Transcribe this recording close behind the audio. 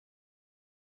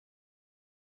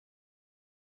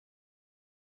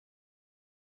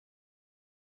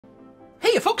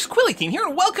Hey folks, Quilly here,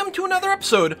 and welcome to another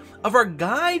episode of our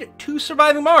Guide to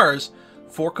Surviving Mars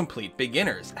for Complete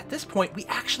Beginners. At this point, we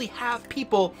actually have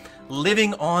people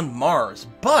living on Mars,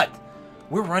 but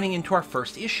we're running into our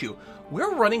first issue.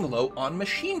 We're running low on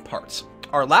machine parts.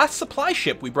 Our last supply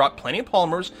ship, we brought plenty of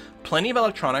polymers, plenty of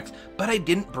electronics, but I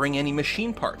didn't bring any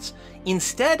machine parts.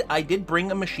 Instead, I did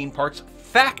bring a machine parts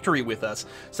factory with us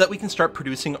so that we can start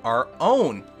producing our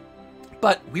own.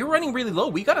 But we're running really low.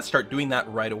 We got to start doing that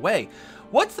right away.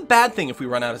 What's the bad thing if we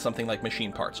run out of something like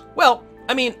machine parts? Well,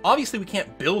 I mean, obviously we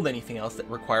can't build anything else that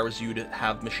requires you to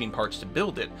have machine parts to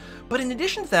build it. But in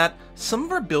addition to that, some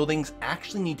of our buildings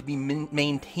actually need to be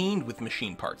maintained with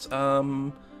machine parts.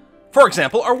 For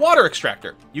example, our water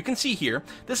extractor. You can see here,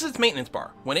 this is its maintenance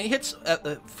bar. When it hits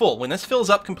full, when this fills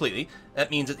up completely,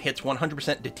 that means it hits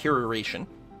 100% deterioration.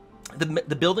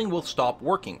 The building will stop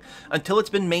working until it's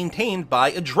been maintained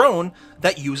by a drone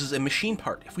that uses a machine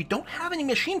part. If we don't have any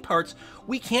machine parts,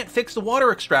 we can't fix the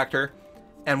water extractor,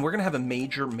 and we're going to have a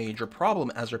major problem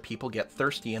as our people get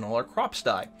thirsty and all our crops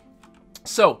die.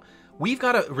 So we've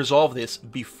got to resolve this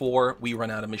before we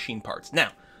run out of machine parts.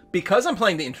 Now, because I'm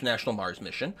playing the International Mars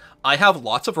mission, I have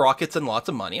lots of rockets and lots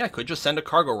of money. I could just send a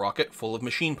cargo rocket full of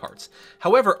machine parts.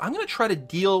 However, I'm going to try to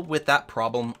deal with that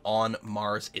problem on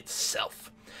Mars itself.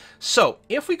 So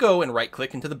if we go and right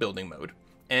click into the building mode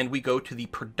and we go to the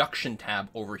production tab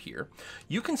over here,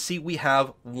 you can see we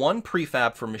have one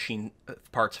prefab for machine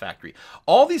parts factory.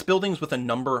 All these buildings with a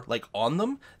number like on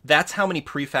them, that's how many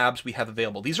prefabs we have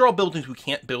available. These are all buildings we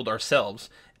can't build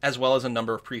ourselves, as well as a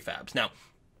number of prefabs. Now,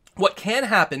 what can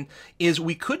happen is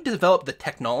we could develop the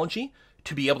technology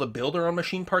to be able to build our own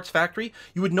machine parts factory.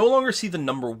 You would no longer see the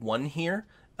number 1 here,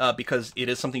 because it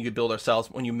is something you could build ourselves.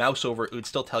 When you mouse over, it would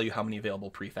still tell you how many available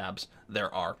prefabs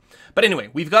there are. But anyway,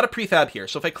 we've got a prefab here.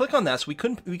 So if I click on this, we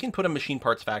can put a machine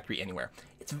parts factory anywhere.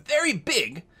 It's very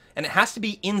big, and it has to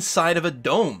be inside of a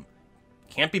dome.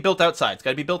 Can't be built outside. It's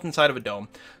got to be built inside of a dome.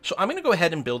 So I'm going to go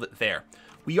ahead and build it there.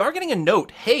 We are getting a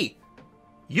note, hey,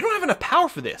 you don't have enough power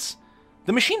for this.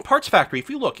 The machine parts factory,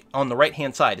 if you look on the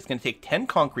right-hand side, it's going to take 10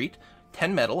 concrete,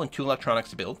 10 metal, and 2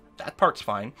 electronics to build. That part's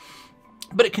fine.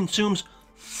 But it consumes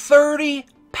 30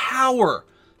 power.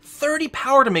 30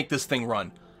 power to make this thing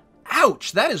run.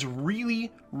 Ouch, that is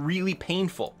really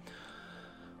painful.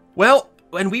 Well,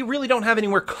 and we really don't have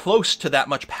anywhere close to that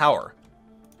much power.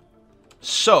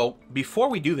 So,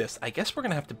 before we do this, I guess we're going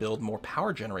to have to build more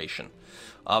power generation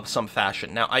of some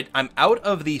fashion. Now, I'm out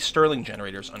of the Stirling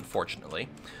generators, unfortunately,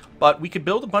 but we could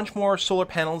build a bunch more solar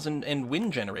panels and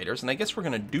wind generators, and I guess we're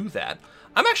going to do that.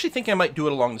 I'm actually thinking I might do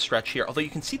it along the stretch here, although you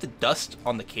can see the dust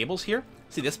on the cables here.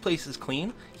 See, this place is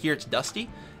clean. Here it's dusty.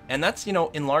 And that's, you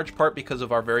know, in large part because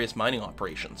of our various mining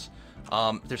operations.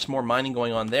 There's more mining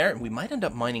going on there, and we might end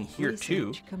up mining here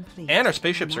too. And our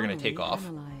spaceships are going to take off.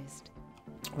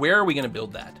 Where are we going to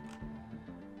build that?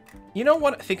 You know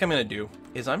what I think I'm going to do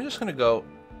is I'm just going to go,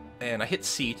 and I hit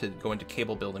C to go into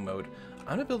cable building mode. I'm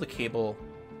going to build a cable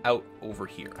out over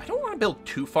here. I don't want to build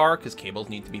too far because cables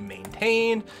need to be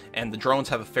maintained and the drones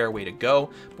have a fair way to go.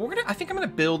 But I think I'm going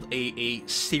to build a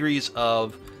series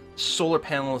of solar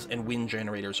panels and wind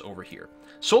generators over here.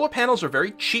 Solar panels are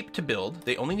very cheap to build.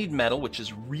 They only need metal, which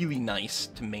is really nice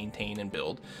to maintain and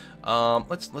build.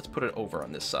 Let's put it over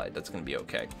on this side. That's going to be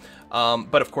okay.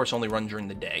 But of course, only run during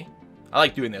the day. I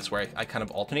like doing this where I kind of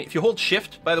alternate. If you hold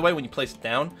shift, by the way, when you place it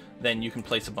down, then you can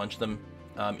place a bunch of them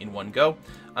in one go.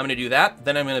 I'm going to do that.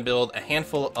 Then I'm going to build a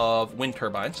handful of wind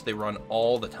turbines. They run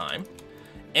all the time.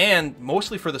 And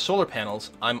mostly for the solar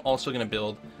panels, I'm also going to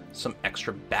build some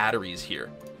extra batteries here,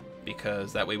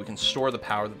 because that way we can store the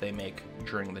power that they make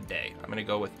during the day. I'm going to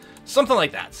go with something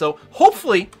like that. So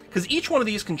hopefully, because each one of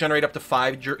these can generate up to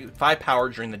 5 power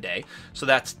during the day. So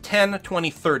that's 10,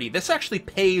 20, 30. This actually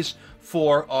pays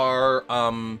for our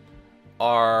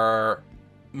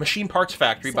machine parts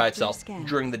factory by itself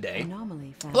during the day.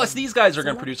 Plus these guys are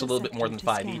going to produce a little bit more than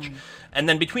 5 each. And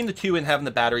then between the two and having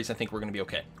the batteries, I think we're going to be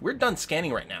okay. We're done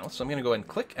scanning right now, so I'm going to go ahead and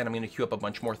click, and I'm going to queue up a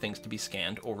bunch more things to be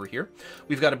scanned over here.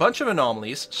 We've got a bunch of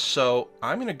anomalies, so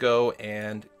I'm going to go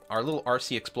and our little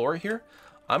RC Explorer here,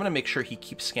 I'm going to make sure he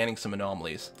keeps scanning some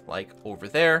anomalies, like over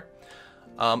there.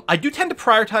 I do tend to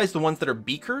prioritize the ones that are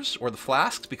beakers or the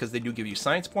flasks because they do give you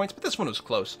science points, but this one was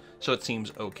close, so it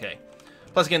seems okay.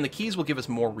 Plus, again, the keys will give us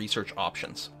more research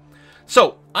options.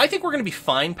 So, I think we're going to be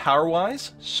fine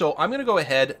power-wise, so I'm going to go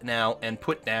ahead now and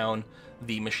put down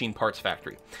the machine parts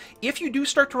factory. If you do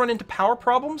start to run into power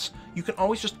problems, you can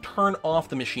always just turn off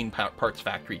the machine parts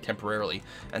factory temporarily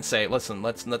and say, listen,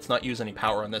 let's not use any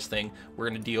power on this thing. We're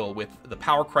going to deal with the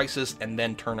power crisis and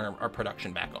then turn our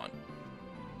production back on.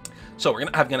 So we're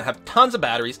gonna have tons of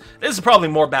batteries. This is probably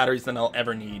more batteries than I'll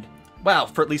ever need Well,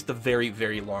 for at least a very,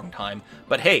 very long time.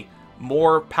 But hey,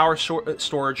 more power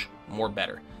storage, more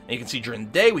better. And you can see during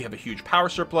the day, we have a huge power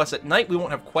surplus. At night, we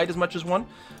won't have quite as much as one,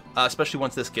 especially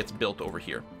once this gets built over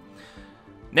here.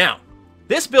 Now,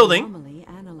 this building... Anomaly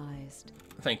analyzed.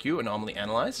 Thank you, anomaly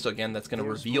analyzed. So again, that's going to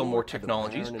reveal more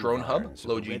technologies. Drone hub,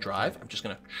 low G drive. I'm just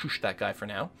going to shoosh that guy for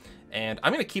now. And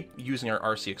I'm going to keep using our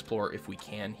RC Explorer if we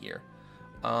can here.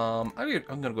 I'm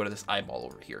going to go to this eyeball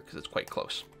over here because it's quite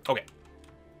close. Okay.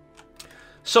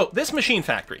 So this machine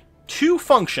factory, to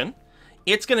function,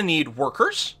 it's going to need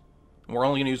workers. We're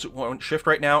only going to use one shift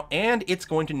right now. And it's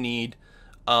going to need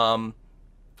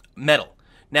metal.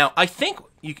 Now, I think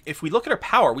if we look at our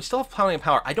power, we still have plenty of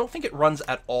power. I don't think it runs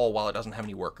at all while it doesn't have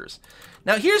any workers.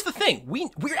 Now, here's the thing.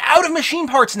 We're out of machine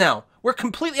parts now. We're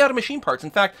completely out of machine parts. In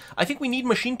fact, I think we need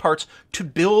machine parts to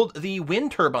build the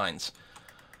wind turbines.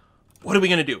 What are we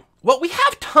going to do? Well, we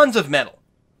have tons of metal.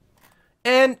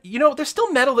 And, you know, there's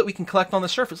still metal that we can collect on the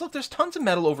surface. Look, there's tons of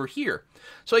metal over here.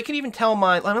 So I can even tell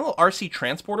my little RC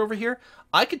transport over here,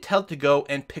 I could tell it to go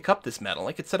and pick up this metal.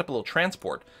 I could set up a little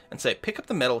transport and say, pick up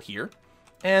the metal here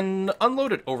and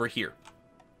unload it over here.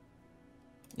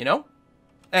 You know?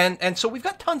 And so we've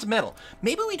got tons of metal.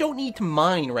 Maybe we don't need to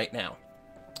mine right now.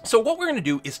 So what we're going to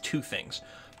do is two things.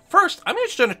 First, I'm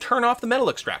just going to turn off the metal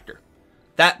extractor.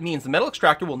 That means the metal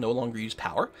extractor will no longer use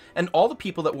power, and all the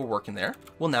people that were working there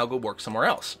will now go work somewhere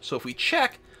else. So if we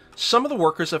check, some of the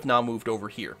workers have now moved over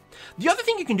here. The other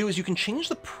thing you can do is you can change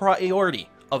the priority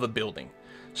of a building.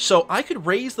 So I could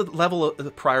raise the level of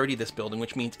the priority of this building,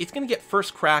 which means it's going to get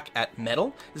first crack at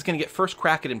metal, it's going to get first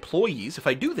crack at employees. If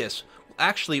I do this,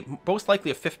 actually, most likely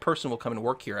a fifth person will come and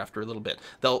work here after a little bit.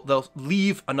 They'll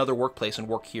leave another workplace and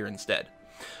work here instead.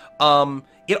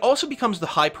 It also becomes the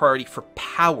high priority for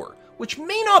power, which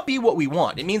may not be what we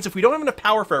want. It means if we don't have enough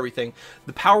power for everything,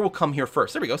 the power will come here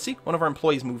first. There we go. See, one of our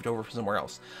employees moved over somewhere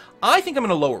else. I think I'm going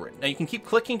to lower it. Now, you can keep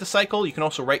clicking to cycle. You can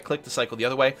also right-click to cycle the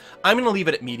other way. I'm going to leave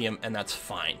it at medium, and that's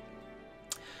fine.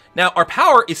 Now, our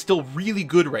power is still really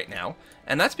good right now,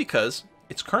 and that's because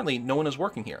it's currently no one is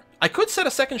working here. I could set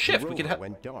a second shift. We could have.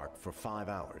 Went dark for 5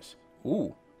 hours.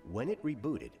 Ooh. When it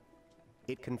rebooted,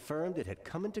 it confirmed it had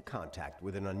come into contact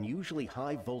with an unusually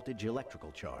high voltage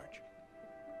electrical charge.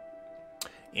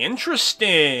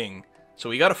 Interesting. So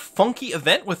we got a funky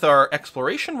event with our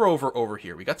exploration rover over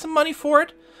here. We got some money for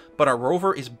it, but our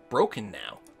rover is broken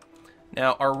now.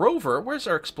 Now, our rover, where's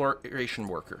our exploration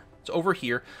worker? It's over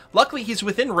here. Luckily, he's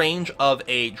within range of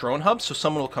a drone hub, so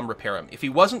someone will come repair him. If he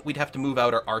wasn't, we'd have to move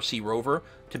out our RC rover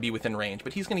to be within range,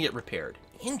 but he's going to get repaired.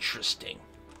 Interesting.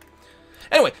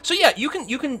 Anyway, so yeah, you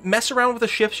can mess around with the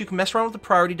shifts, you can mess around with the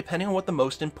priority depending on what the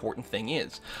most important thing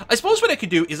is. I suppose what I could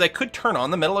do is I could turn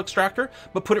on the metal extractor,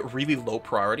 but put it really low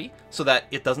priority so that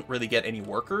it doesn't really get any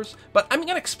workers, but I'm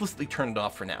going to explicitly turn it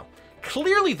off for now.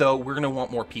 Clearly, though, we're going to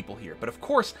want more people here, but of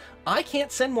course, I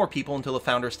can't send more people until the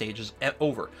founder stage is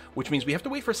over, which means we have to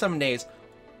wait for 7 days,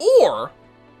 or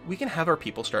we can have our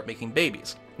people start making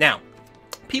babies. Now,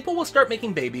 people will start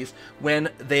making babies when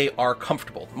they are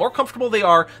comfortable. The more comfortable they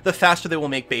are, the faster they will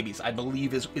make babies, I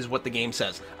believe is what the game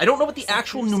says. I don't know what the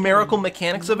actual numerical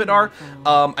mechanics of it are.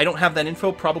 I don't have that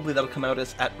info. Probably that'll come out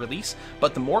at release.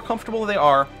 But the more comfortable they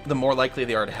are, the more likely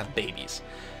they are to have babies.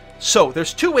 So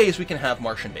there's two ways we can have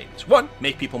Martian babies. One,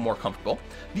 make people more comfortable.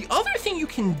 The other thing you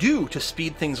can do to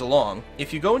speed things along,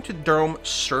 if you go into Dome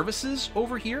Services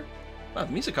over here, wow,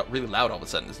 the music got really loud all of a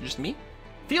sudden. Is it just me?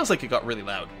 Feels like it got really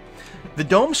loud. The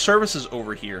Dome Services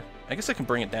over here, I guess I can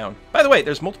bring it down. By the way,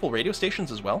 there's multiple radio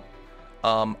stations as well.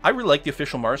 I really like the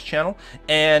official Mars channel,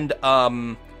 and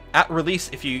at release,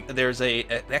 there's an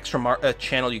extra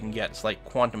channel you can get. It's like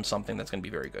Quantum something that's going to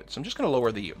be very good. So I'm just going to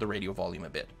lower the radio volume a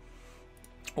bit.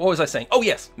 What was I saying? Oh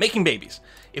yes, making babies.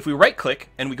 If we right-click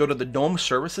and we go to the Dome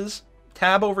Services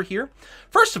tab over here,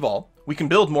 first of all, we can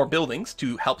build more buildings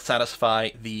to help satisfy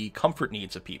the comfort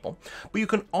needs of people. But you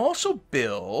can also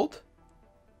build...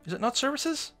 Is it not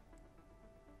services?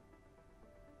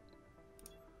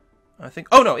 I think...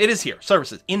 Oh, no, it is here.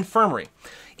 Services. Infirmary.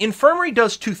 Infirmary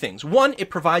does two things. One, it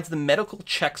provides the medical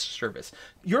checks service.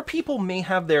 Your people may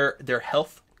have their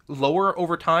health lower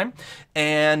over time,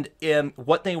 and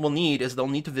what they will need is they'll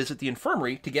need to visit the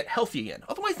infirmary to get healthy again.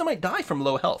 Otherwise, they might die from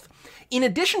low health. In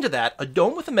addition to that, a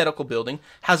dome with a medical building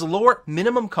has a lower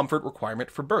minimum comfort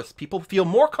requirement for births. People feel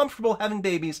more comfortable having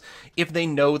babies if they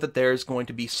know that there's going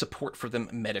to be support for them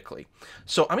medically.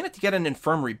 So I'm going to have to get an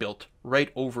infirmary built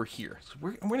right over here. So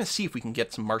we're going to see if we can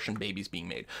get some Martian babies being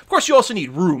made. Of course, you also need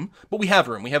room, but we have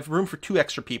room. We have room for 2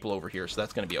 extra people over here, so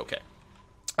that's going to be okay.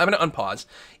 I'm going to unpause.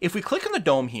 If we click on the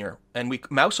dome here and we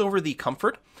mouse over the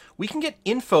comfort, we can get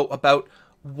info about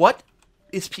what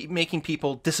is making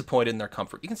people disappointed in their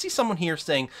comfort. You can see someone here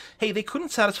saying, hey, they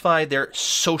couldn't satisfy their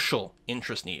social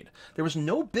interest need. There was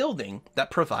no building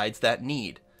that provides that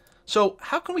need. So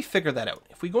how can we figure that out?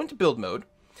 If we go into build mode,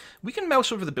 we can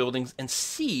mouse over the buildings and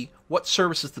see what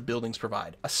services the buildings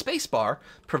provide. A spacebar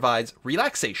provides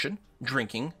relaxation,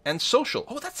 drinking, and social.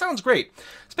 Oh, that sounds great.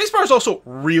 Spacebar is also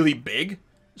really big,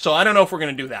 so I don't know if we're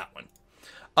going to do that one.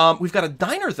 We've got a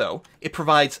diner, though. It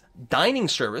provides dining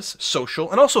service,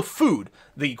 social, and also food.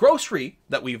 The grocery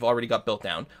that we've already got built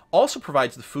down also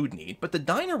provides the food need, but the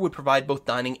diner would provide both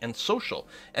dining and social,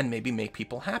 and maybe make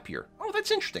people happier. Oh,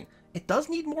 that's interesting. It does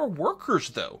need more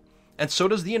workers, though. And so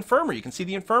does the infirmary. You can see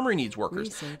the infirmary needs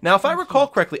workers. Now, if I recall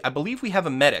correctly, I believe we have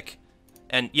a medic.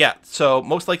 And yeah, so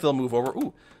most likely they'll move over.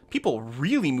 Ooh, people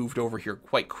really moved over here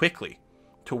quite quickly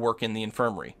to work in the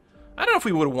infirmary. I don't know if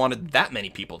we would have wanted that many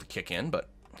people to kick in, but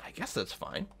I guess that's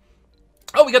fine.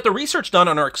 Oh, we got the research done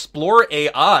on our Explorer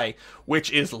AI,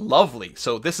 which is lovely.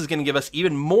 So this is going to give us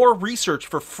even more research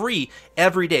for free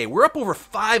every day. We're up over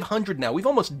 500 now. We've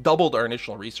almost doubled our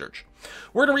initial research.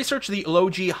 We're going to research the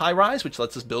low-G high-rise, which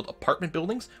lets us build apartment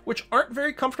buildings, which aren't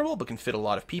very comfortable, but can fit a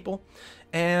lot of people.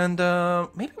 And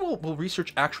maybe we'll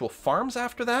research actual farms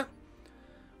after that.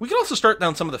 We can also start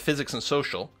down some of the physics and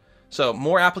social. So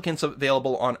more applicants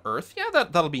available on Earth. Yeah,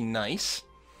 that'll be nice.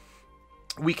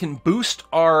 We can boost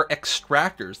our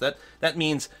extractors. That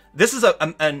means this is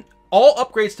all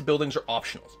upgrades to buildings are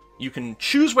optional. You can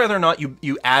choose whether or not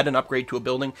you add an upgrade to a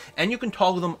building, and you can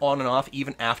toggle them on and off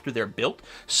even after they're built.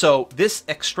 So this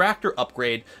extractor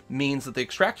upgrade means that the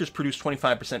extractors produce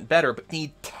 25% better, but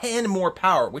need 10 more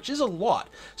power, which is a lot.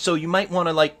 So you might want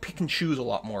to like pick and choose a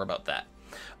lot more about that.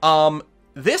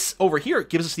 This over here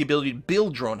gives us the ability to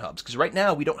build drone hubs, because right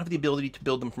now we don't have the ability to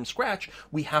build them from scratch.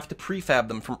 We have to prefab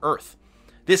them from Earth.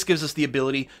 This gives us the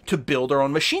ability to build our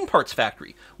own machine parts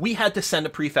factory. We had to send a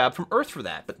prefab from Earth for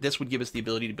that, but this would give us the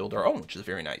ability to build our own, which is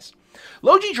very nice.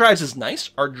 Low-G drives is nice.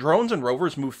 Our drones and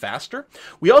rovers move faster.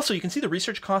 We also, you can see the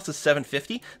research cost is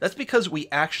 $750. That's because we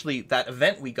actually, that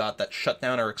event we got that shut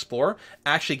down our Explorer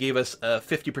actually gave us a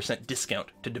 50% discount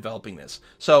to developing this.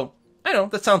 So, I know,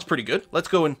 that sounds pretty good. Let's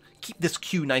go and keep this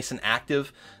queue nice and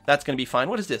active. That's going to be fine.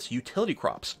 What is this? Utility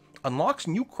crops. Unlocks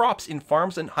new crops in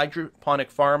farms and hydroponic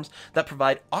farms that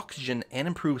provide oxygen and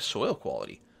improve soil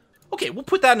quality. Okay, we'll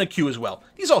put that in a queue as well.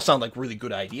 These all sound like really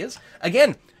good ideas.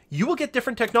 Again, you will get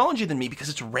different technology than me because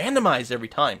it's randomized every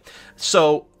time.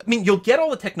 So, I mean, you'll get all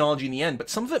the technology in the end,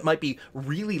 but some of it might be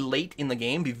really late in the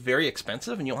game, be very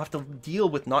expensive, and you'll have to deal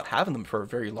with not having them for a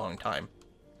very long time.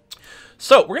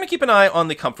 So, we're going to keep an eye on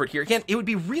the comfort here. Again, it would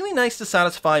be really nice to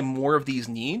satisfy more of these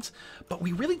needs, but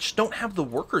we really just don't have the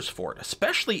workers for it,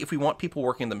 especially if we want people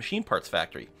working in the machine parts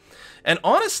factory. And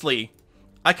honestly,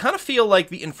 I kind of feel like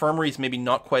the infirmary is maybe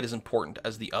not quite as important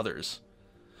as the others.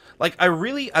 Like, I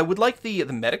would like the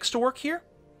medics to work here,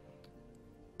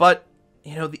 but,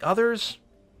 you know, the others,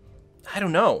 I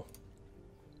don't know.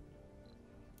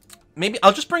 Maybe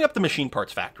I'll just bring up the machine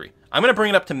parts factory. I'm going to bring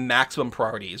it up to maximum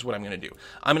priority is what I'm going to do.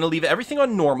 I'm going to leave everything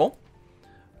on normal,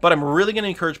 but I'm really going to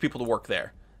encourage people to work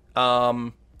there.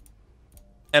 And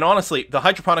honestly, the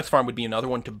hydroponics farm would be another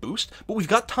one to boost, but we've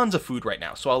got tons of food right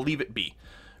now, so I'll leave it be.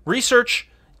 Research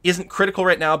isn't critical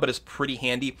right now, but is pretty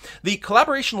handy. The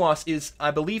collaboration loss is,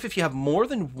 I believe, if you have more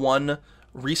than one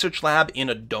research lab in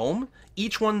a dome,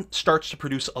 each one starts to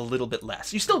produce a little bit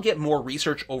less. You still get more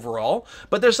research overall,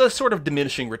 but there's a sort of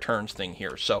diminishing returns thing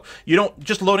here. So you don't,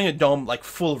 just loading a dome like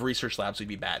full of research labs would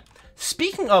be bad.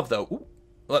 Speaking of though,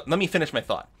 let me finish my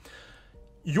thought.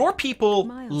 Your people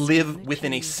live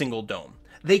within a single dome.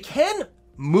 They can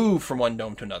move from one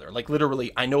dome to another. Like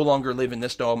literally, I no longer live in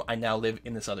this dome, I now live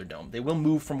in this other dome. They will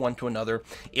move from one to another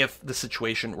if the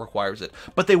situation requires it.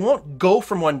 But they won't go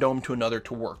from one dome to another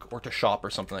to work or to shop or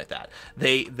something like that.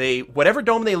 They whatever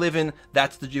dome they live in,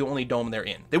 that's the only dome they're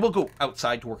in. They will go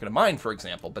outside to work in a mine, for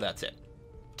example, but that's it.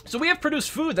 So we have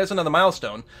produced food, that's another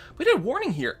milestone. We did a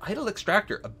warning here, idle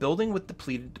extractor, a building with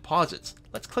depleted deposits.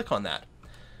 Let's click on that.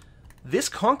 This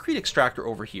concrete extractor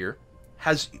over here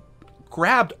has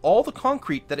grabbed all the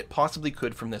concrete that it possibly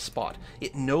could from this spot.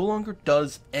 It no longer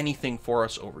does anything for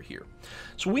us over here.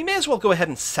 So we may as well go ahead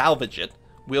and salvage it.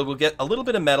 We'll get a little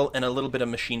bit of metal and a little bit of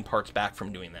machine parts back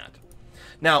from doing that.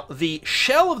 Now, the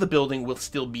shell of the building will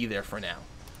still be there for now,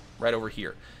 right over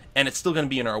here. And it's still going to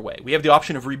be in our way. We have the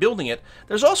option of rebuilding it.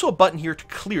 There's also a button here to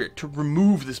clear it, to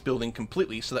remove this building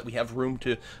completely so that we have room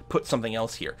to put something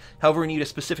else here. However, we need a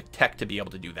specific tech to be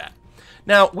able to do that.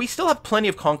 Now, we still have plenty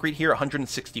of concrete here,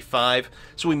 165,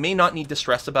 so we may not need to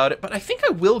stress about it, but I think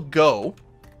I will go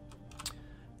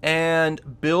and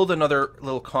build another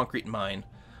little concrete mine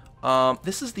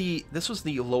This was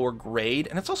the lower grade,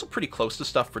 and it's also pretty close to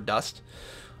stuff for dust.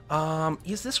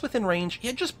 Is this within range?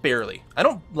 Yeah, just barely. I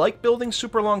don't like building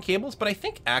super long cables, but I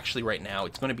think actually right now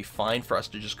it's going to be fine for us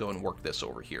to just go and work this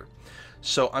over here.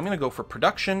 So I'm going to go for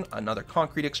production, another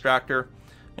concrete extractor.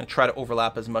 I'm going to try to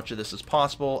overlap as much of this as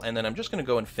possible, and then I'm just going to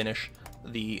go and finish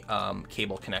the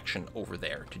cable connection over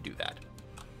there to do that.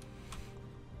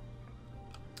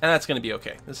 And that's going to be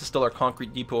okay. This is still our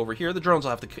concrete depot over here. The drones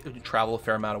will have to travel a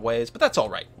fair amount of ways, but that's all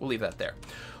right. We'll leave that there.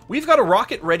 We've got a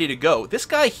rocket ready to go. This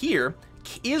guy here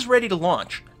is ready to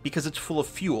launch because it's full of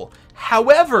fuel.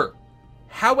 However,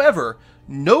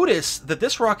 notice that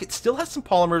this rocket still has some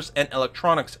polymers and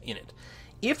electronics in it.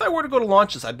 If I were to go to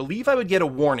launch this, I believe I would get a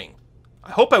warning.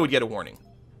 I hope I would get a warning.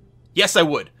 Yes, I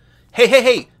would.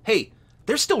 Hey,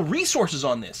 there's still resources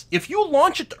on this. If you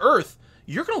launch it to Earth,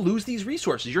 you're going to lose these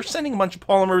resources. You're sending a bunch of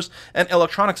polymers and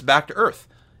electronics back to Earth.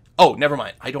 Oh, never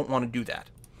mind. I don't want to do that.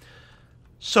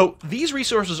 So these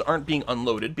resources aren't being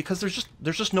unloaded because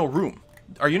there's just no room.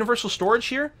 Our universal storage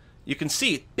here, you can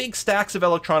see big stacks of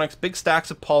electronics, big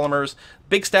stacks of polymers,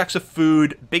 big stacks of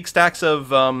food, big stacks of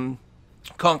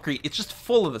concrete. It's just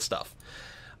full of the stuff.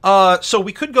 So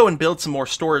we could go and build some more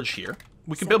storage here.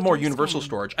 We could build more universal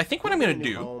storage. I think what I'm going to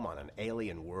do... home on an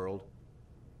alien world?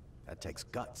 That takes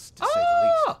guts, to say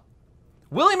the least.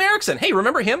 William Erickson. Hey,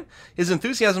 remember him? His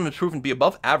enthusiasm has proven to be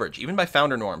above average, even by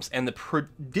founder norms, and the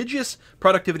prodigious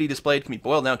productivity displayed can be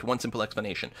boiled down to one simple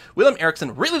explanation. William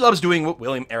Erickson really loves doing what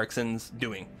William Erickson's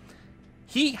doing.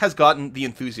 He has gotten the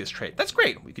enthusiast trait. That's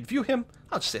great. We could view him.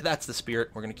 I'll just say that's the spirit.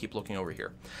 We're going to keep looking over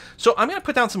here. So I'm going to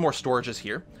put down some more storages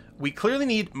here. We clearly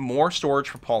need more storage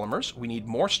for polymers. We need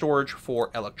more storage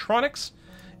for electronics.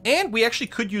 And we actually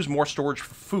could use more storage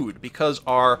for food because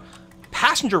our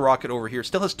passenger rocket over here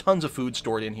still has tons of food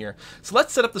stored in here. So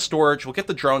let's set up the storage. We'll get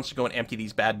the drones to go and empty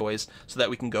these bad boys so that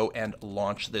we can go and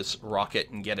launch this rocket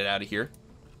and get it out of here.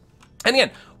 And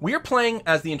again, we are playing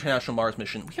as the International Mars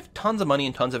mission. We have tons of money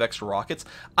and tons of extra rockets.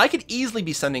 I could easily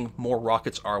be sending more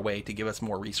rockets our way to give us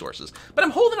more resources. But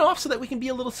I'm holding off so that we can be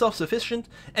a little self-sufficient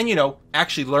and, you know,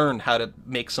 actually learn how to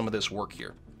make some of this work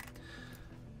here.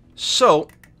 So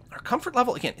our comfort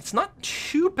level, again, it's not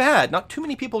too bad. Not too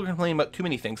many people are complaining about too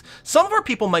many things. Some of our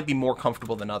people might be more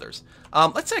comfortable than others.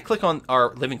 Let's say I click on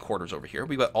our living quarters over here.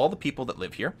 We've got all the people that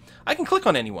live here. I can click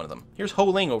on any one of them. Here's Ho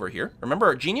Ling over here. Remember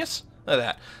our genius? Look at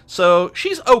that. So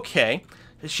she's okay.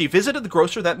 She visited the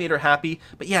grocer. That made her happy.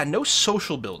 But yeah, no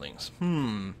social buildings.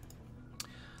 I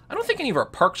don't think any of our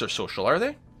parks are social, are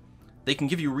they? They can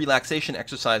give you relaxation,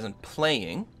 exercise, and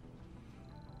playing.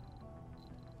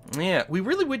 Yeah, we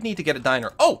really would need to get a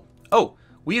diner. Oh,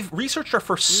 we've researched our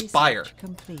first spire.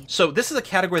 So this is a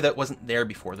category that wasn't there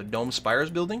before, the dome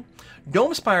spires building.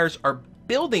 Dome spires are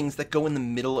buildings that go in the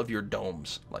middle of your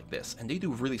domes like this, and they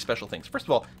do really special things. First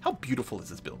of all, how beautiful is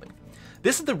this building?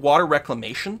 This is the water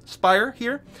reclamation spire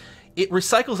here. It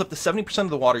recycles up to 70% of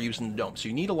the water used in the dome, so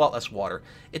you need a lot less water.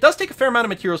 It does take a fair amount of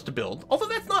materials to build, although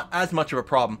that's not as much of a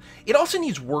problem. It also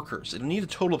needs workers. It'll need a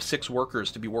total of 6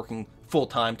 workers to be working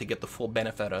full-time to get the full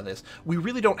benefit out of this. We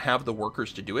really don't have the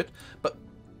workers to do it, but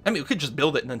I mean, we could just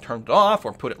build it and then turn it off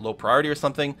or put it low priority or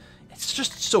something. It's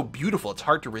just so beautiful. It's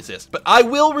hard to resist, but I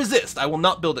will resist. I will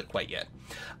not build it quite yet.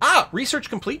 Research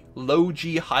complete. Low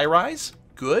G high rise.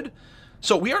 Good.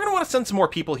 So we are going to want to send some more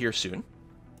people here soon.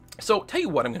 So tell you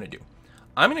what I'm going to do.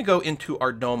 I'm going to go into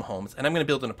our dome homes and I'm going to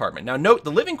build an apartment. Now note,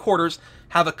 the living quarters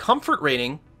have a comfort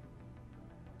rating.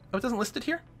 Oh, it doesn't list it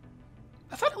here?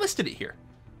 I thought it listed it here.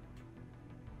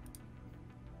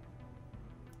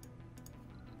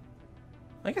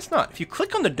 I guess not. If you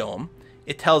click on the dome,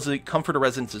 it tells the comfort of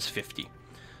residence is 50.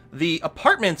 The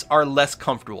apartments are less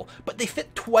comfortable, but they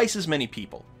fit twice as many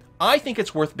people. I think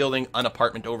it's worth building an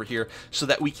apartment over here so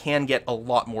that we can get a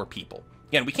lot more people.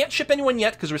 Again, we can't ship anyone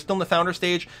yet because we're still in the founder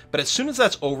stage, but as soon as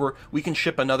that's over, we can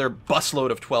ship another busload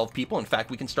of 12 people. In fact,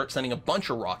 we can start sending a bunch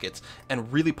of rockets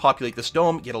and really populate this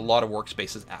dome, get a lot of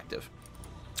workspaces active.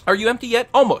 Are you empty yet?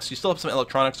 Almost. You still have some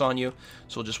electronics on you,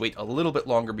 so we'll just wait a little bit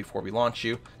longer before we launch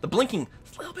you. The blinking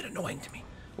is a little bit annoying to me.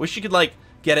 Wish you could, like,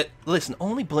 get it. Listen,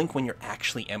 only blink when you're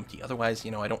actually empty. Otherwise,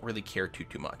 you know, I don't really care too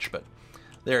much, but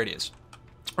there it is.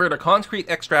 We're at a concrete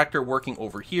extractor working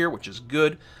over here, which is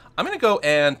good. I'm going to go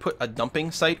and put a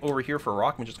dumping site over here for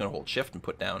rock. I'm just going to hold shift and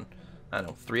put down, I don't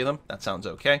know, 3 of them. That sounds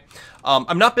okay.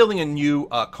 I'm not building a new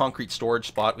concrete storage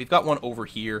spot. We've got one over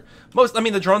here. I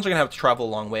mean, the drones are going to have to travel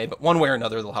a long way, but one way or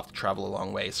another, they'll have to travel a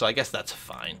long way. So I guess that's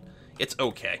fine. It's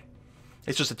okay.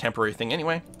 It's just a temporary thing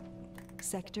anyway.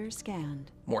 Sector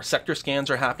scanned. More sector scans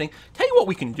are happening. Tell you what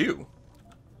we can do.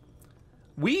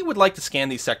 we would like to scan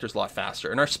these sectors a lot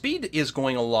faster, and our speed is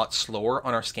going a lot slower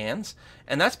on our scans,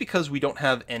 and that's because we don't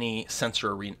have any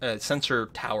sensor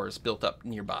towers built up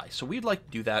nearby. So we'd like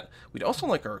to do that. We'd also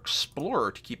like our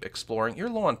explorer to keep exploring. You're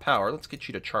low on power. Let's get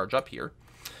you to charge up here.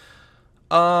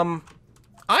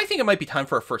 I think it might be time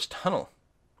for our first tunnel.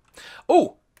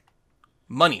 Oh,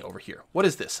 money over here. What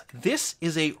is this? This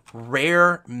is a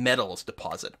rare metals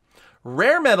deposit.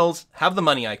 Rare metals have the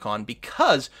money icon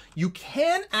because you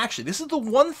can actually, this is the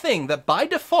one thing that by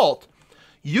default,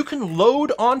 you can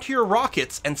load onto your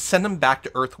rockets and send them back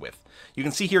to Earth with. You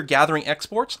can see here gathering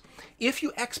exports. If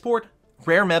you export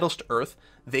rare metals to Earth,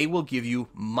 they will give you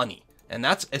money. And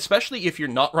that's especially if you're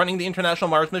not running the International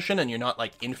Mars mission and you're not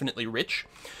like infinitely rich.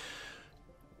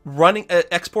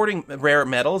 Exporting rare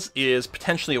metals is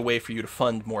potentially a way for you to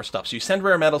fund more stuff. So you send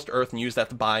rare metals to Earth and use that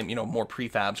to buy, more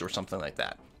prefabs or something like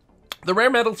that. The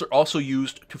rare metals are also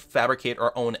used to fabricate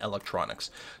our own electronics.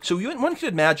 So one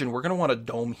could imagine we're going to want a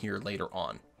dome here later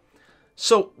on.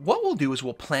 So what we'll do is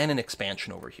we'll plan an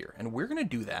expansion over here. And we're going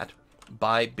to do that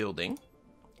by building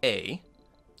a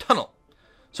tunnel.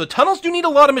 So tunnels do need a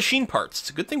lot of machine parts.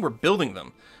 It's a good thing we're building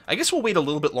them. I guess we'll wait a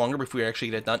little bit longer before we actually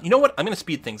get it done. You know what? I'm going to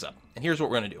speed things up. And here's what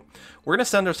we're going to do. We're going to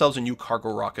send ourselves a new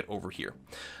cargo rocket over here.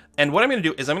 And what I'm going to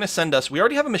do is I'm going to send us, we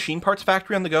already have a machine parts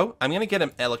factory on the go. I'm going to get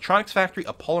an electronics factory,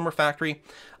 a polymer factory.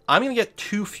 I'm going to get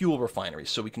 2 fuel refineries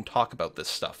so we can talk about this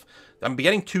stuff. I'm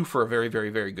getting 2 for a very, very,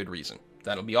 very good reason.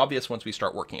 That'll be obvious once we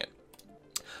start working it.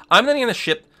 I'm then going to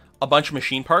ship a bunch of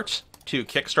machine parts to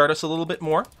kickstart us a little bit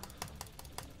more.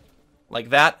 Like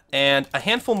that, and a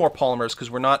handful more polymers because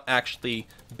we're not actually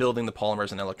building the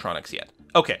polymers and electronics yet.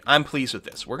 Okay, I'm pleased with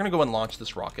this. We're going to go and launch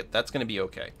this rocket. That's going to be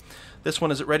okay. This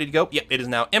one, is it ready to go? Yep, it is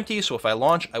now empty, so if I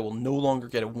launch, I will no longer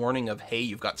get a warning of, hey,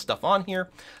 you've got stuff on here.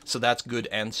 So that's good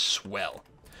and swell.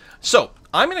 So,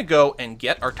 I'm going to go and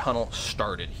get our tunnel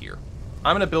started here.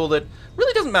 I'm going to build it.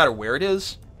 Really doesn't matter where it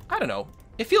is. I don't know.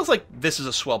 It feels like this is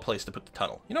a swell place to put the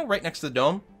tunnel. Right next to the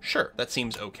dome? Sure, that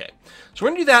seems okay. So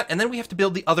we're going to do that, and then we have to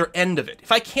build the other end of it.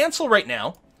 If I cancel right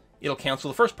now, it'll cancel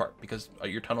the first part because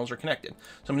your tunnels are connected.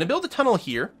 So I'm going to build a tunnel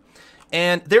here,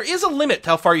 and there is a limit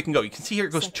to how far you can go. You can see here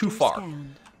it goes too far.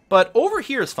 But over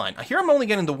here is fine. Here I'm only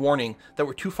getting the warning that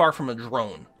we're too far from a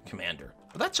drone commander.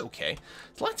 But that's okay.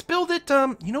 So let's build it.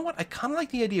 You know what? I kind of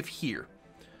like the idea of here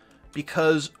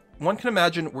because one can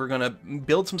imagine we're going to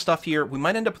build some stuff here. We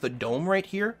might end up with a dome right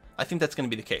here. I think that's going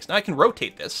to be the case. Now I can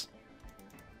rotate this.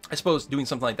 I suppose doing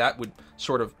something like that would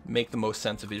sort of make the most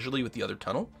sense visually with the other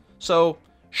tunnel. So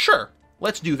sure,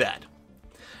 let's do that.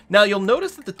 Now you'll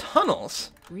notice that the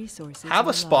tunnels have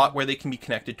a spot where they can be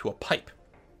connected to a pipe.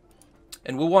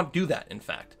 And we'll want to do that, in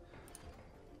fact.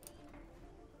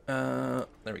 There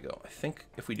we go. I think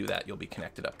if we do that, you'll be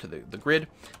connected up to the grid.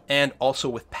 And also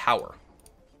with power.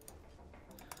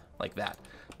 Like that.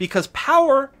 Because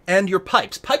power and your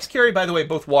pipes carry, by the way,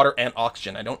 both water and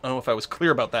oxygen. I don't know if I was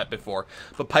clear about that before,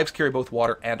 but pipes carry both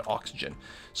water and oxygen.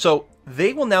 So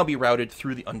they will now be routed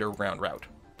through the underground route.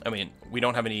 I mean, we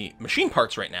don't have any machine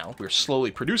parts right now. We're slowly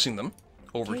producing them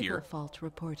over here. Cable fault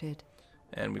reported.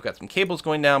 And we've got some cables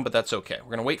going down, but that's okay. We're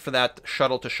going to wait for that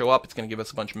shuttle to show up. It's going to give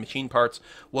us a bunch of machine parts.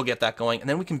 We'll get that going, and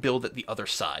then we can build at the other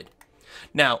side.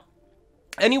 Now,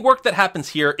 any work that happens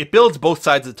here, it builds both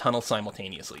sides of the tunnel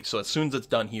simultaneously. So as soon as it's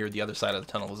done here, the other side of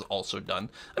the tunnel is also done.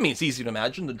 I mean, it's easy to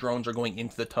imagine. The drones are going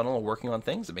into the tunnel and working on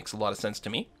things. It makes a lot of sense to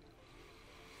me.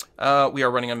 We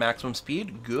are running on maximum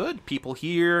speed. Good. People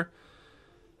here.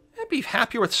 I'd be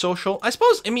happier with social. I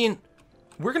suppose, I mean,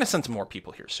 we're going to send some more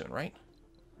people here soon, right?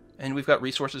 And we've got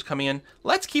resources coming in.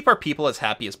 Let's keep our people as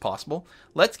happy as possible.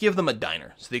 Let's give them a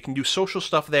diner so they can do social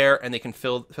stuff there and they can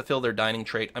fulfill their dining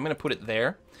trait. I'm going to put it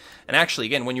there. And actually,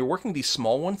 again, when you're working these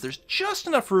small ones, there's just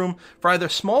enough room for either a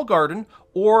small garden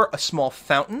or a small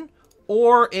fountain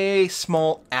or a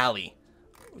small alley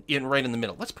right in the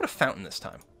middle. Let's put a fountain this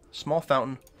time. Small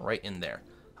fountain right in there.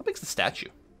 How big's the statue?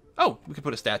 Oh, we could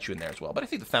put a statue in there as well. But I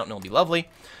think the fountain will be lovely.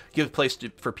 Give a place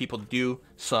for people to do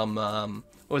some,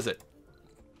 what is it?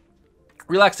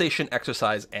 Relaxation,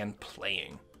 exercise, and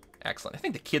playing. Excellent. I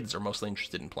think the kids are mostly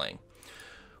interested in playing.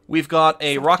 We've got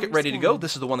a rocket ready to go.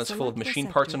 This is the one that's full of machine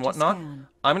parts and whatnot. I'm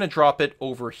going to drop it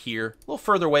over here, a little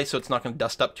further away so it's not going to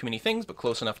dust up too many things, but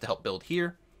close enough to help build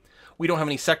here. We don't have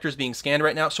any sectors being scanned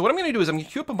right now, so what I'm going to do is I'm going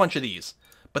to queue up a bunch of these,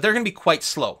 but they're going to be quite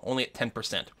slow, only at 10%.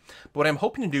 But what I'm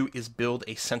hoping to do is build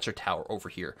a sensor tower over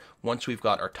here once we've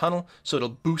got our tunnel, so it'll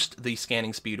boost the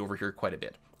scanning speed over here quite a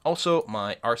bit. Also,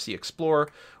 my RC Explorer,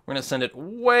 we're going to send it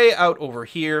way out over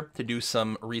here to do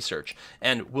some research.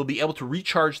 And we'll be able to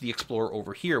recharge the Explorer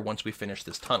over here once we finish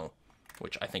this tunnel,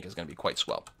 which I think is going to be quite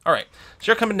swell. All right, so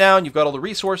you're coming down. You've got all the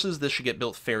resources. This should get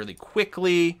built fairly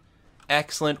quickly.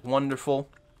 Excellent, wonderful.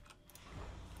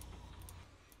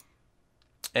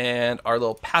 And our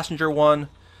little passenger one.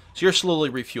 So you're slowly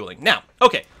refueling. Now,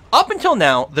 okay, up until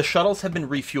now, the shuttles have been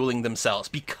refueling themselves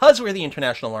because we're the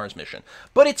International Mars mission.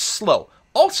 But it's slow.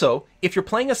 Also, if you're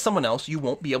playing as someone else, you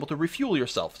won't be able to refuel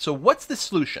yourself. So what's the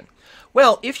solution?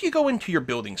 Well, if you go into your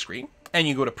building screen and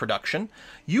you go to production,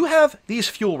 you have these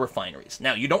fuel refineries.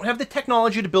 Now, you don't have the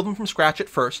technology to build them from scratch at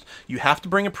first. You have to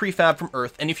bring a prefab from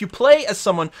Earth. And if you play as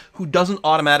someone who doesn't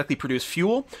automatically produce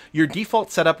fuel, your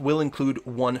default setup will include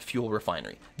one fuel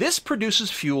refinery. This produces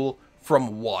fuel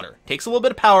from water. Takes a little bit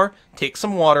of power, takes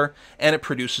some water, and it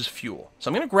produces fuel. So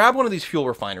I'm going to grab one of these fuel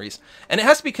refineries, and it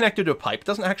has to be connected to a pipe. It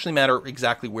doesn't actually matter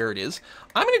exactly where it is.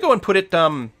 I'm going to go and put it,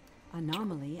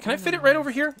 Anomaly. can I fit it right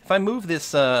over here? If I move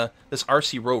this this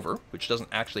RC rover, which doesn't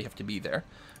actually have to be there,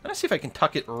 I'm going to see if I can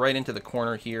tuck it right into the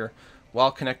corner here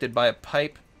while connected by a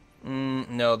pipe.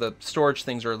 No, the storage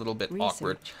things are a little bit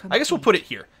awkward. I guess we'll put it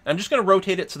here. I'm just going to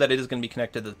rotate it so that it is going to be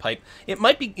connected to the pipe. It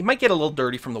might get a little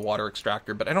dirty from the water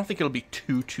extractor, but I don't think it'll be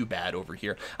too bad over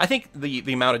here. I think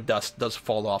the amount of dust does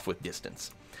fall off with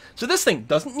distance. So this thing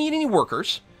doesn't need any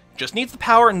workers, just needs the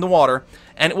power and the water,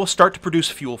 and it will start to produce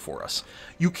fuel for us.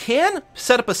 You can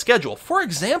set up a schedule. For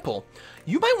example,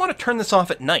 you might want to turn this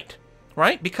off at night,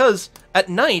 right? Because at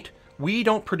night, we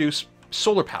don't produce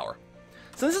solar power.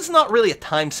 So this is not really a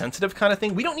time-sensitive kind of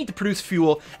thing. We don't need to produce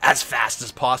fuel as fast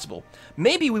as possible.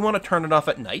 Maybe we want to turn it off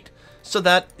at night so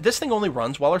that this thing only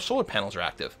runs while our solar panels are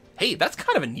active. Hey, that's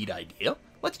kind of a neat idea.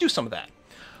 Let's do some of that.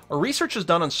 Our research is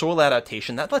done on soil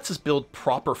adaptation. That lets us build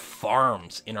proper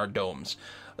farms in our domes.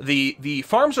 The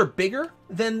farms are bigger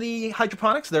than the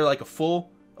hydroponics. They're like a full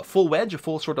wedge, a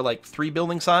full sort of like 3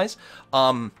 building size.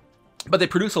 But they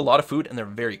produce a lot of food and they're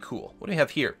very cool. What do we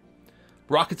have here?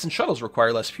 Rockets and shuttles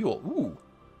require less fuel. Ooh.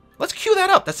 Let's queue that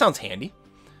up. That sounds handy.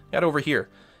 Got over here.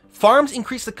 Farms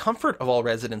increase the comfort of all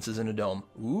residences in a dome.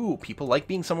 Ooh, people like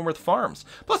being somewhere with farms.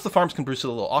 Plus, the farms can produce a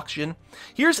little oxygen.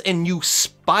 Here's a new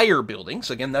spire building.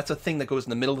 So again, that's a thing that goes in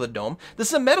the middle of the dome. This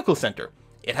is a medical center.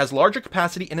 It has larger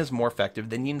capacity and is more effective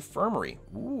than the infirmary.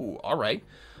 Ooh, all right.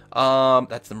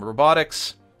 That's the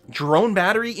robotics. Drone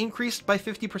battery increased by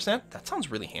 50%. That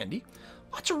sounds really handy.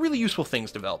 Lots of really useful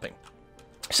things developing.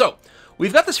 So,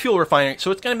 we've got this fuel refinery, so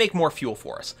it's going to make more fuel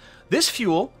for us. This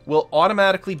fuel will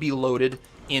automatically be loaded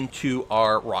into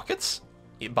our rockets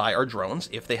by our drones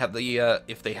if they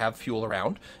have fuel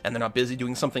around and they're not busy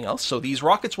doing something else. So these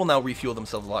rockets will now refuel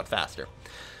themselves a lot faster.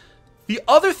 The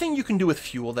other thing you can do with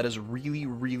fuel that is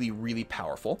really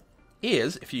powerful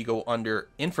is, if you go under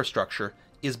infrastructure,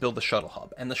 is build the shuttle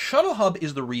hub. And the shuttle hub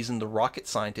is the reason the rocket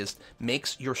scientist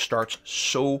makes your starts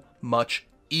so much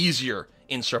easier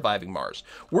in surviving Mars.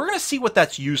 We're going to see what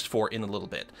that's used for in a little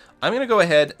bit. I'm going to go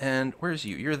ahead and, where's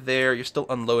you? You're there. You're still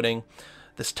unloading.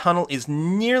 This tunnel is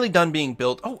nearly done being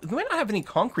built. Oh, we might not have any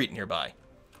concrete nearby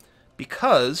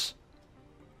because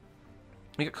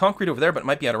we got concrete over there, but it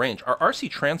might be out of range. Our RC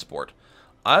transport,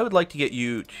 I would like to get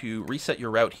you to reset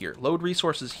your route here. Load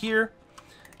resources here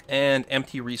and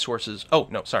empty resources. Oh,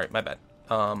 no, sorry, my bad.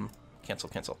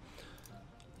 Cancel.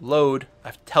 Load, I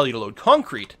have to tell you to load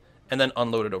concrete and then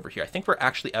unload it over here. I think we're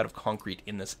actually out of concrete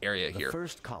in this area here. The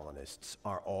first colonists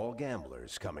are all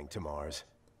gamblers coming to Mars.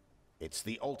 It's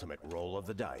the ultimate roll of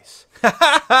the dice.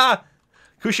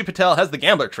 Kushi Patel has the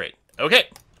gambler trait. Okay.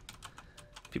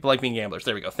 People like being gamblers.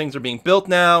 There we go. Things are being built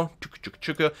now.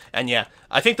 And yeah,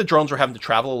 I think the drones were having to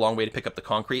travel a long way to pick up the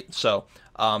concrete. So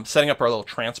setting up our little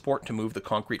transport to move the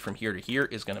concrete from here to here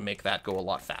is going to make that go a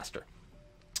lot faster.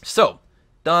 So,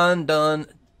 done.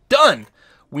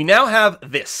 We now have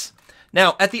this.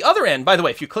 Now, at the other end, by the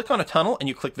way, if you click on a tunnel and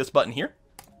you click this button here,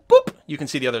 boop, you can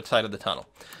see the other side of the tunnel.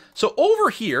 So over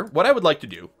here, what I would like to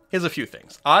do is a few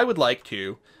things. I would like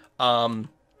to, well,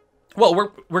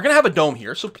 we're going to have a dome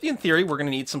here. So in theory, we're going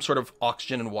to need some sort of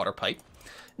oxygen and water pipe.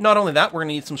 Not only that, we're going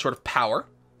to need some sort of power.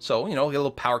 So, you know, get a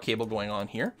little power cable going on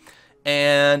here.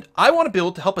 And I want to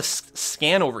build, to help us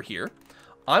scan over here,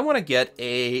 I want to get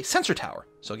a sensor tower.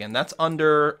 So again, that's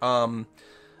under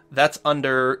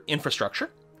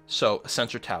infrastructure. So a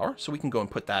sensor tower. So we can go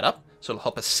and put that up. So it'll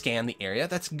help us scan the area.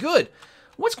 That's good.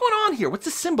 What's going on here? What's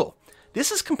the symbol?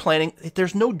 This is complaining that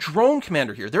there's no drone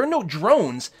commander here. There are no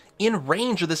drones in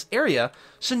range of this area,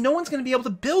 so no one's going to be able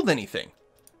to build anything.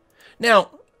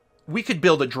 Now, we could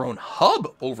build a drone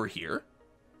hub over here,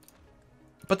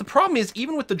 but the problem is,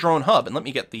 even with the drone hub, and let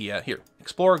me get the, here,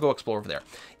 Explorer, go explore over there.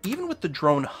 Even with the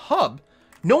drone hub,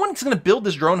 no one's going to build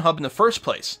this drone hub in the first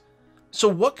place. So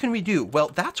what can we do? Well,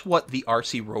 that's what the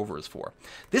RC rover is for.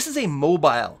 This is a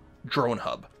mobile drone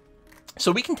hub.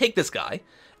 So we can take this guy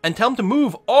and tell him to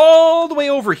move all the way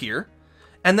over here,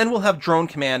 and then we'll have drone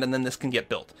command, and then this can get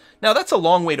built. Now, that's a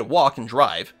long way to walk and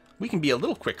drive. We can be a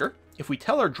little quicker. If we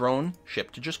tell our drone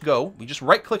ship to just go, we just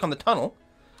right-click on the tunnel.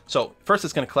 So first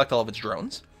it's going to collect all of its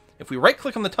drones. If we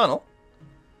right-click on the tunnel,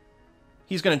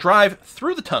 he's going to drive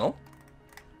through the tunnel.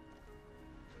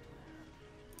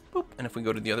 Boop. And if we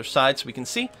go to the other side so we can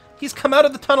see, he's come out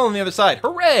of the tunnel on the other side.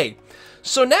 Hooray!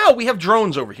 So now we have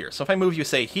drones over here. So if I move you,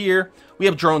 say, here, we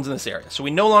have drones in this area. So we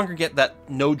no longer get that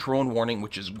no drone warning,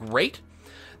 which is great.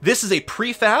 This is a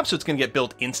prefab, so it's going to get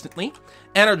built instantly.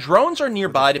 And our drones are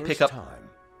nearby to pick up...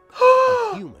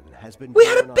 A human has been we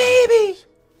had a baby!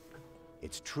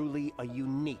 It's truly a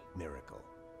unique miracle.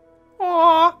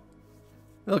 Aww.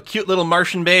 Little cute little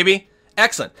Martian baby.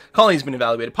 Excellent. Colony has been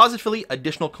evaluated positively.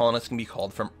 Additional colonists can be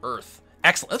called from Earth.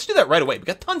 Excellent. Let's do that right away. We've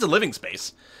got tons of living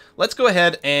space. Let's go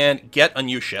ahead and get a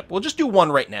new ship. We'll just do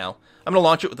one right now. I'm going to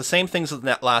launch it with the same things as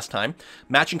that last time.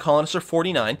 Matching colonists are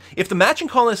 49. If the matching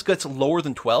colonist gets lower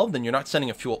than 12, then you're not sending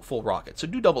a full rocket. So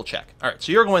do double check. All right,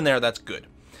 so you're going there. That's good.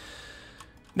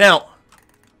 Now,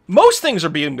 most things are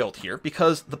being built here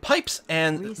because the pipes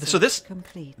and... So this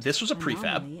was a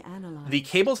prefab. The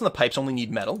cables and the pipes only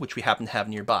need metal, which we happen to have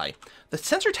nearby. The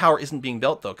sensor tower isn't being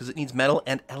built, though, because it needs metal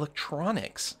and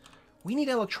electronics. We need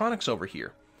electronics over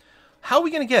here. How are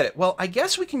we going to get it? Well, I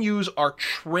guess we can use our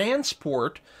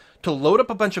transport to load up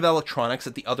a bunch of electronics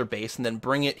at the other base and then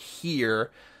bring it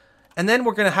here. And then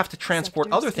we're going to have to transport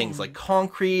other things like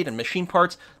concrete and machine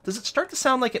parts. Does it start to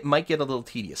sound like it might get a little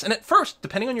tedious? And at first,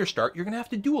 depending on your start, you're going to have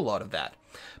to do a lot of that.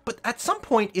 But at some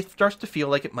point, it starts to feel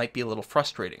like it might be a little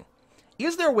frustrating.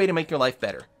 Is there a way to make your life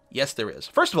better? Yes, there is.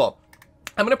 First of all,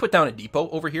 I'm going to put down a depot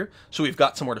over here so we've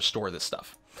got somewhere to store this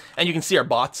stuff. And you can see our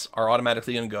bots are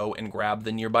automatically going to go and grab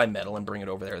the nearby metal and bring it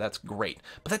over there. That's great.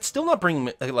 But that's still not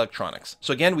bringing electronics.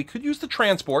 So again, we could use the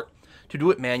transport to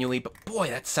do it manually, but boy,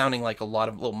 that's sounding like a lot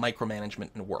of little micromanagement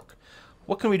and work.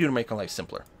 What can we do to make our life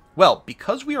simpler? Well,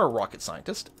 because we are a rocket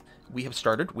scientist, we have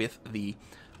started with the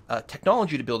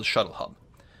technology to build a shuttle hub.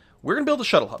 We're going to build a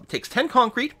shuttle hub. It takes 10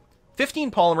 concrete,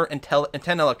 15 polymer, and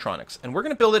 10 electronics. And we're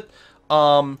going to build it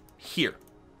here.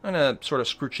 I'm going to sort of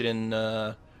scrooch it in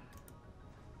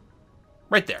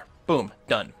right there. Boom.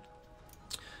 Done.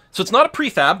 So it's not a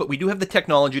prefab, but we do have the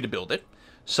technology to build it.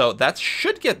 So that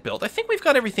should get built. I think we've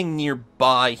got everything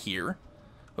nearby here.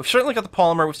 We've certainly got the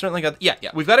polymer. We've certainly got... Yeah.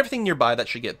 We've got everything nearby that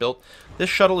should get built. This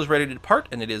shuttle is ready to depart,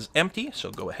 and it is empty.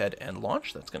 So go ahead and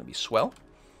launch. That's going to be swell.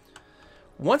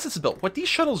 Once it's built, what these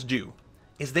shuttles do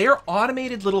is they are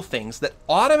automated little things that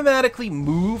automatically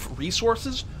move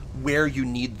resources where you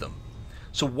need them.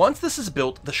 So once this is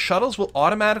built, the shuttles will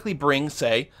automatically bring,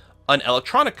 say, an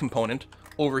electronic component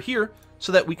over here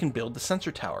so that we can build the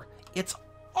sensor tower. It's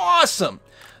awesome!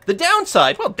 The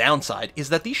downside, is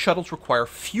that these shuttles require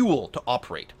fuel to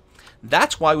operate.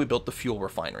 That's why we built the fuel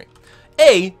refinery.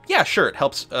 A, yeah, sure, it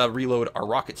helps reload our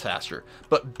rockets faster.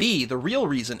 But B, the real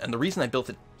reason, and the reason I built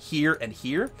it here and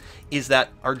here, is that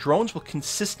our drones will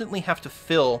consistently have to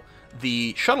fill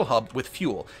the shuttle hub with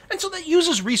fuel. And so that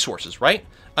uses resources, right?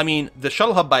 I mean, the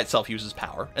shuttle hub by itself uses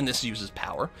power, and this uses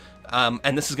power.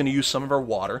 And this is going to use some of our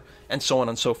water, and so on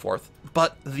and so forth.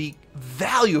 But the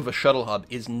value of a shuttle hub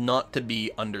is not to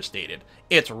be understated.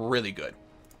 It's really good.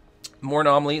 More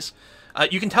anomalies.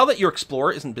 You can tell that your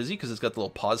Explorer isn't busy because it's got the little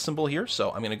pause symbol here.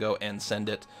 So I'm going to go and send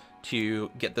it to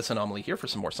get this anomaly here for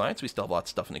some more science. We still have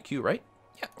lots of stuff in the queue, right?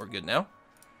 Yeah, we're good now.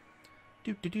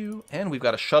 And we've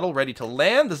got a shuttle ready to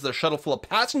land. This is a shuttle full of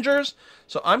passengers.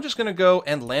 So I'm just going to go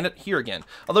and land it here again.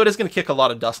 Although it is going to kick a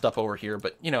lot of dust up over here.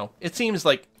 But, you know, it seems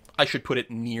like I should put it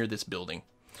near this building.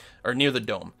 Or near the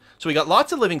dome. So we got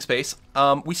lots of living space.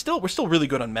 We're still really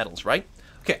good on metals, right?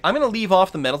 Okay, I'm going to leave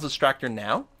off the metals extractor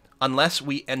now. Unless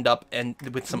we end up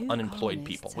with some unemployed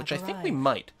people. Which I think we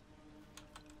might.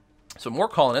 So more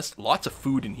colonists. Lots of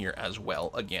food in here as well,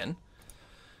 again.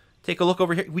 Take a look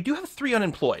over here. We do have 3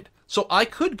 unemployed. So I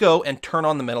could go and turn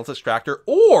on the metals extractor,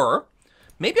 or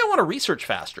maybe I want to research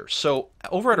faster. So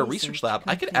over at a research lab,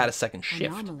 I could add a second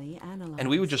shift, and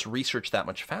we would just research that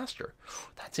much faster.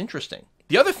 That's interesting.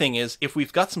 The other thing is, if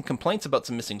we've got some complaints about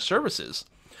some missing services,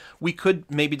 we could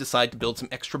maybe decide to build some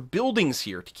extra buildings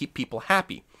here to keep people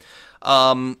happy.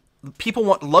 People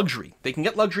want luxury. They can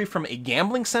get luxury from a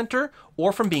gambling center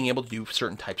or from being able to do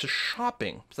certain types of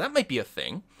shopping. So that might be a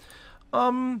thing.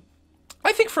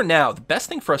 I think for now, the best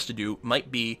thing for us to do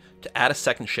might be to add a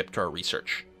second ship to our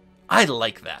research. I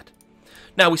like that.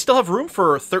 Now, we still have room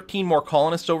for 13 more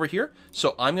colonists over here,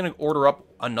 so I'm going to order up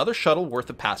another shuttle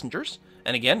worth of passengers.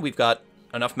 And again, we've got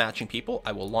enough matching people.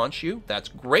 I will launch you. That's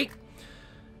great.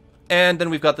 And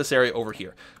then we've got this area over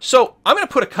here. So I'm going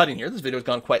to put a cut in here. This video has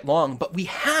gone quite long, but we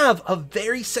have a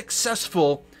very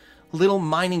successful little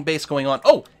mining base going on.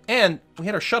 Oh, and we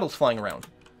had our shuttles flying around.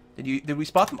 Did we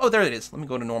spot them? Oh, there it is. Let me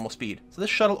go to normal speed. So this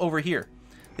shuttle over here.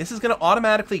 This is going to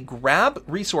automatically grab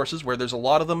resources where there's a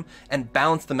lot of them and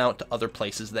balance them out to other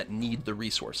places that need the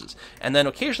resources. And then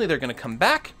occasionally they're going to come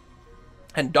back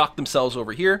and dock themselves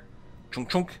over here. Chunk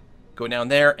chunk. Go down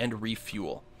there and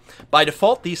refuel. By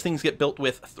default, these things get built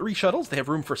with 3 shuttles. They have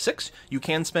room for 6. You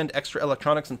can spend extra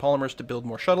electronics and polymers to build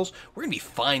more shuttles. We're going to be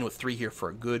fine with 3 here for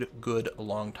a good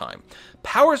long time.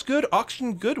 Power's good,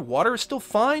 oxygen good, water is still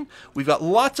fine. We've got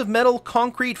lots of metal,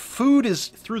 concrete, food is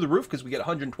through the roof because we get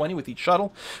 120 with each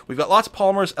shuttle. We've got lots of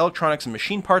polymers, electronics, and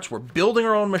machine parts. We're building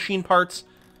our own machine parts.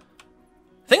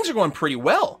 Things are going pretty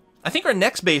well. I think our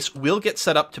next base will get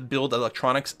set up to build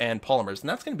electronics and polymers, and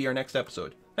that's going to be our next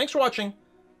episode. Thanks for watching.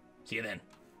 See you then.